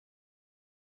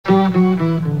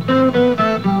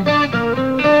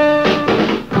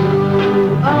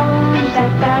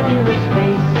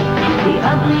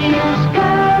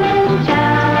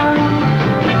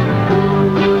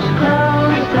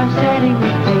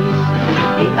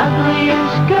the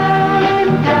ugliest girl in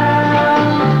town.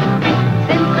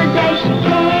 Since the day she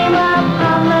came up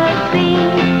on the scene,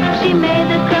 she made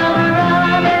the cover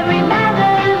of every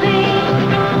magazine.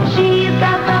 She's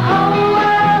got the whole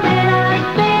world in a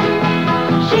spin.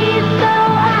 She's so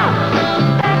out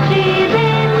that she's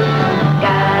in.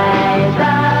 Guys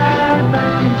are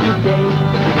buzzing today,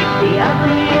 the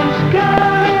ugliest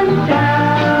girl in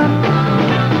town.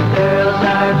 Girls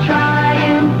are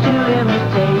trying to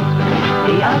imitate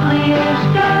the ugliest